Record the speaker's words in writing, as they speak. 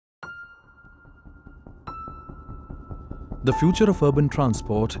The future of urban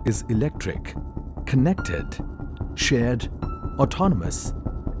transport is electric, connected, shared, autonomous,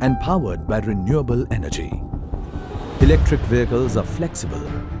 and powered by renewable energy. Electric vehicles are flexible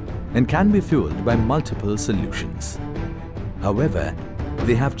and can be fueled by multiple solutions. However,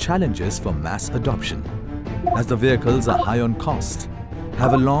 they have challenges for mass adoption, as the vehicles are high on cost,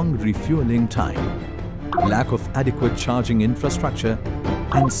 have a long refueling time, lack of adequate charging infrastructure,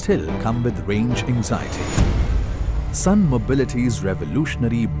 and still come with range anxiety. Sun Mobility's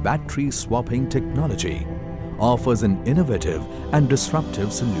revolutionary battery swapping technology offers an innovative and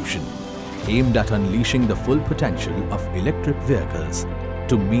disruptive solution aimed at unleashing the full potential of electric vehicles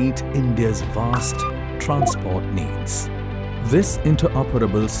to meet India's vast transport needs. This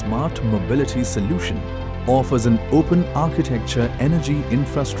interoperable smart mobility solution offers an open architecture energy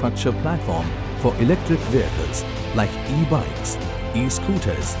infrastructure platform for electric vehicles like e-bikes,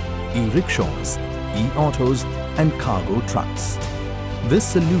 e-scooters, e-rickshaws, e-autos and cargo trucks. This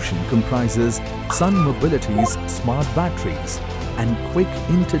solution comprises Sun Mobility's smart batteries and quick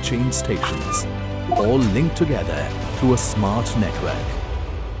interchange stations, all linked together through a smart network.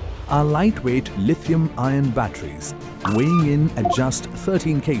 Our lightweight lithium-ion batteries, weighing in at just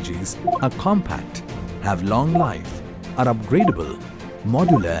 13 kgs, are compact, have long life, are upgradable,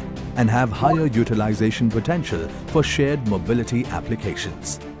 modular, and have higher utilization potential for shared mobility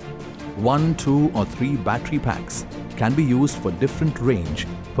applications. 1, 2 or 3 battery packs can be used for different range,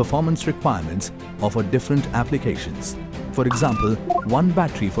 performance requirements or for different applications. For example, 1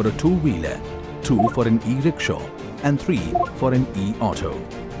 battery for a 2-wheeler, 2 for an e-rickshaw and 3 for an e-auto.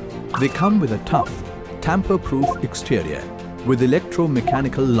 They come with a tough, tamper-proof exterior with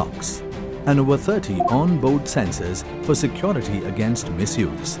electromechanical locks and over 30 on-board sensors for security against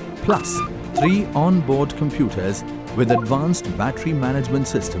misuse. Plus, 3 on-board computers with advanced battery management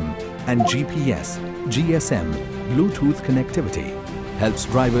system and GPS, GSM, Bluetooth connectivity helps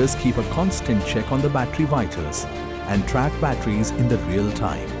drivers keep a constant check on the battery vitals and track batteries in the real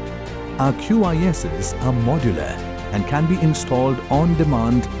time. Our QISs are modular and can be installed on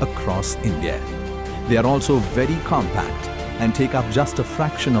demand across India. They are also very compact and take up just a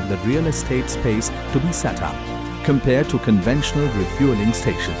fraction of the real estate space to be set up compared to conventional refueling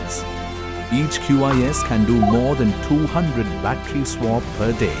stations. Each QIS can do more than 200 battery swap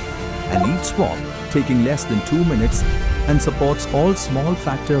per day, and each swap taking less than 2 minutes, and supports all small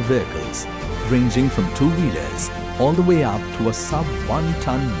factor vehicles ranging from 2-wheelers all the way up to a sub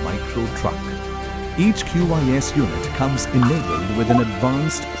 1-ton micro truck. Each QIS unit comes enabled with an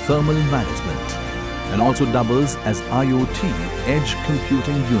advanced thermal management and also doubles as IoT edge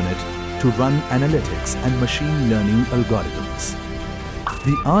computing unit to run analytics and machine learning algorithms.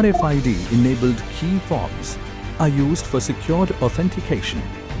 The RFID-enabled key fobs are used for secured authentication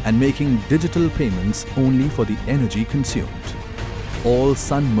and making digital payments only for the energy consumed. All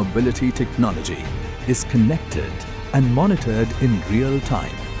Sun Mobility technology is connected and monitored in real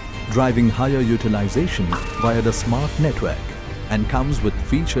time, driving higher utilization via the smart network, and comes with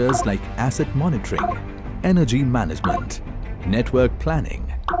features like asset monitoring, energy management, network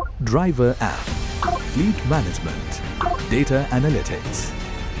planning, driver app, fleet management, data analytics.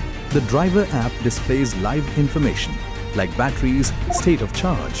 The driver app displays live information like batteries, state of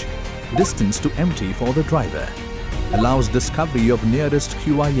charge, distance to empty for the driver, allows discovery of nearest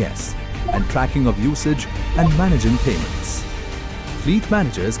QIS and tracking of usage and managing payments. Fleet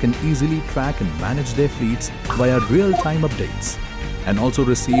managers can easily track and manage their fleets via real-time updates and also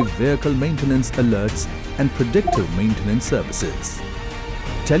receive vehicle maintenance alerts and predictive maintenance services.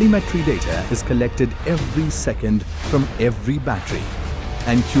 Telemetry data is collected every second from every battery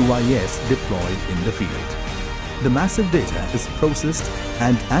and QIS deployed in the field. The massive data is processed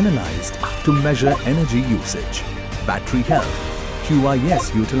and analyzed to measure energy usage, battery health,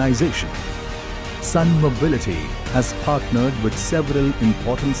 QIS utilization. Sun Mobility has partnered with several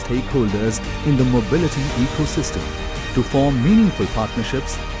important stakeholders in the mobility ecosystem to form meaningful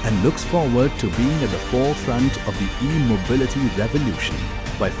partnerships and looks forward to being at the forefront of the e-mobility revolution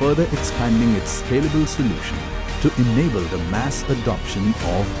by further expanding its scalable solution to enable the mass adoption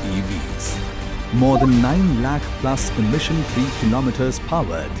of EVs. More than 9 lakh plus emission-free kilometers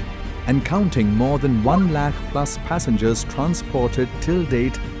powered and counting more than 1 lakh plus passengers transported till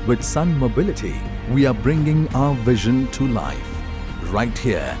date with Sun Mobility, we are bringing our vision to life right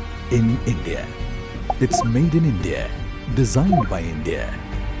here in India. It's made in India, designed by India,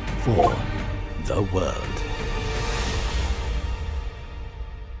 for the world.